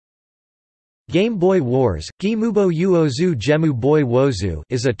Game Boy Wars, Gimubo Uozu Gemu Boy Wozu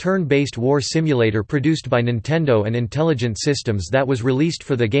is a turn-based war simulator produced by Nintendo and Intelligent Systems that was released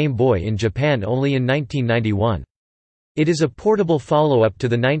for the Game Boy in Japan only in 1991. It is a portable follow-up to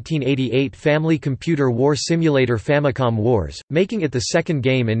the 1988 family computer war simulator Famicom Wars, making it the second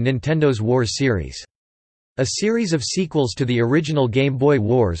game in Nintendo's Wars series. A series of sequels to the original Game Boy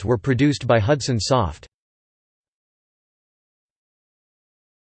Wars were produced by Hudson Soft.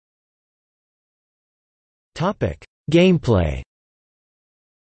 Gameplay.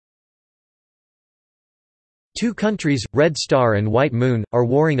 Two countries, Red Star and White Moon, are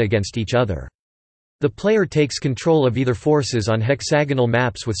warring against each other. The player takes control of either forces on hexagonal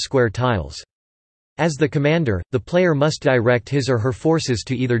maps with square tiles. As the commander, the player must direct his or her forces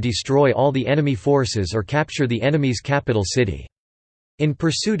to either destroy all the enemy forces or capture the enemy's capital city. In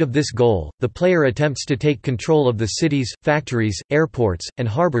pursuit of this goal, the player attempts to take control of the cities, factories, airports, and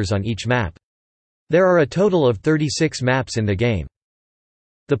harbors on each map. There are a total of 36 maps in the game.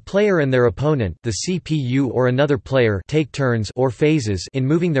 The player and their opponent, the CPU or another player, take turns or phases in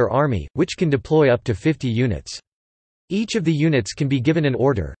moving their army, which can deploy up to 50 units. Each of the units can be given an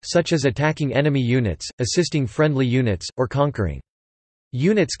order, such as attacking enemy units, assisting friendly units, or conquering.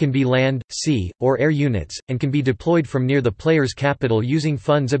 Units can be land, sea, or air units, and can be deployed from near the player's capital using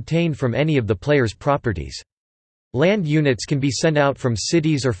funds obtained from any of the player's properties. Land units can be sent out from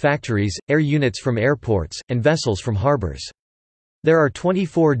cities or factories, air units from airports, and vessels from harbors. There are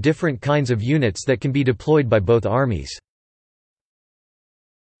 24 different kinds of units that can be deployed by both armies.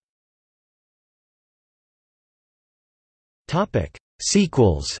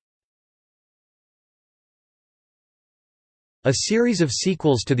 Sequels. A series of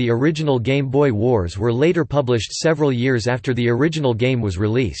sequels to the original Game Boy Wars were later published several years after the original game was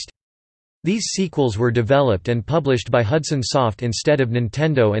released. These sequels were developed and published by Hudson Soft instead of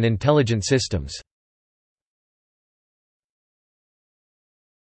Nintendo and Intelligent Systems.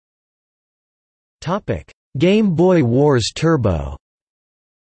 Game Boy Wars Turbo.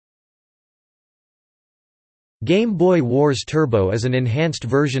 Game Boy Wars Turbo is an enhanced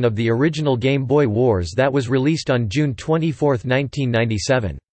version of the original Game Boy Wars that was released on June 24,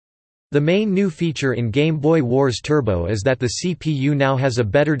 1997. The main new feature in Game Boy Wars Turbo is that the CPU now has a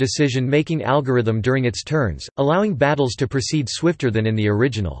better decision-making algorithm during its turns, allowing battles to proceed swifter than in the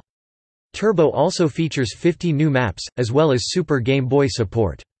original. Turbo also features 50 new maps, as well as Super Game Boy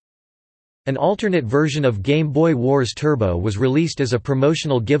support. An alternate version of Game Boy Wars Turbo was released as a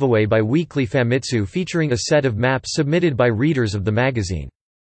promotional giveaway by Weekly Famitsu featuring a set of maps submitted by readers of the magazine.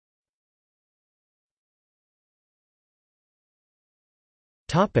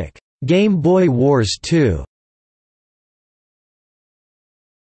 Game Boy Wars 2.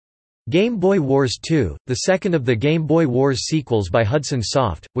 Game Boy Wars 2, the second of the Game Boy Wars sequels by Hudson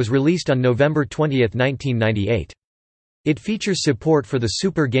Soft, was released on November 20, 1998. It features support for the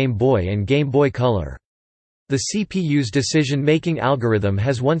Super Game Boy and Game Boy Color. The CPU's decision-making algorithm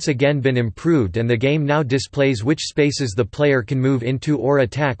has once again been improved and the game now displays which spaces the player can move into or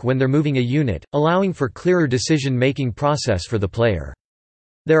attack when they're moving a unit, allowing for clearer decision-making process for the player.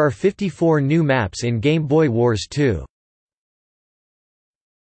 There are 54 new maps in Game Boy Wars 2.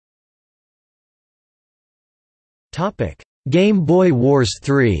 Game Boy Wars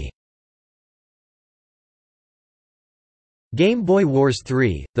 3. Game Boy Wars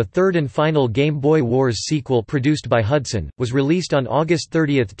 3, the third and final Game Boy Wars sequel produced by Hudson, was released on August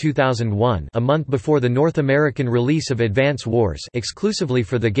 30, 2001, a month before the North American release of Advance Wars, exclusively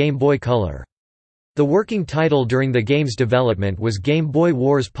for the Game Boy Color. The working title during the game's development was Game Boy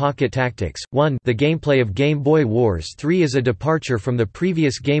Wars Pocket Tactics 1. The gameplay of Game Boy Wars 3 is a departure from the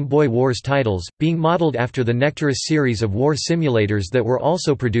previous Game Boy Wars titles, being modeled after the Nectarus series of war simulators that were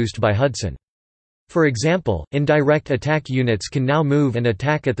also produced by Hudson. For example, indirect attack units can now move and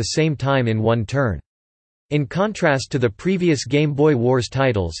attack at the same time in one turn. In contrast to the previous Game Boy Wars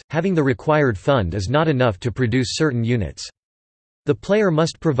titles, having the required fund is not enough to produce certain units. The player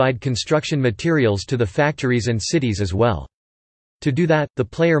must provide construction materials to the factories and cities as well. To do that, the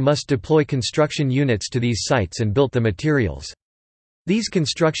player must deploy construction units to these sites and build the materials. These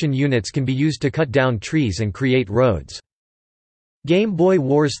construction units can be used to cut down trees and create roads. Game Boy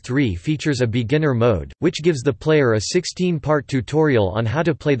Wars 3 features a beginner mode, which gives the player a 16-part tutorial on how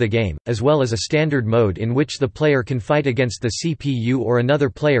to play the game, as well as a standard mode in which the player can fight against the CPU or another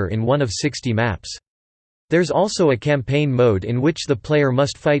player in one of 60 maps. There's also a campaign mode in which the player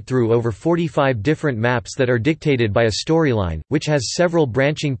must fight through over 45 different maps that are dictated by a storyline, which has several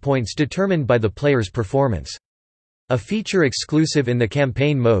branching points determined by the player's performance. A feature exclusive in the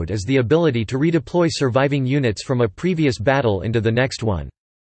campaign mode is the ability to redeploy surviving units from a previous battle into the next one.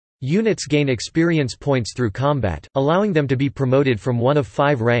 Units gain experience points through combat, allowing them to be promoted from one of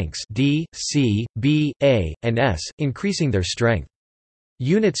 5 ranks D, C, B, A, and S, increasing their strength.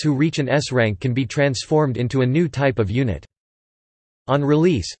 Units who reach an S rank can be transformed into a new type of unit. On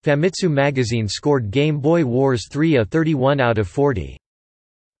release, Famitsu magazine scored Game Boy Wars 3 a 31 out of 40.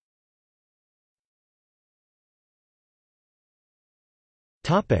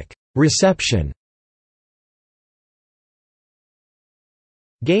 Reception.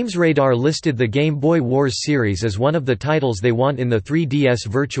 GamesRadar listed the Game Boy Wars series as one of the titles they want in the 3DS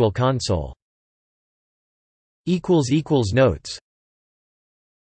Virtual Console. Notes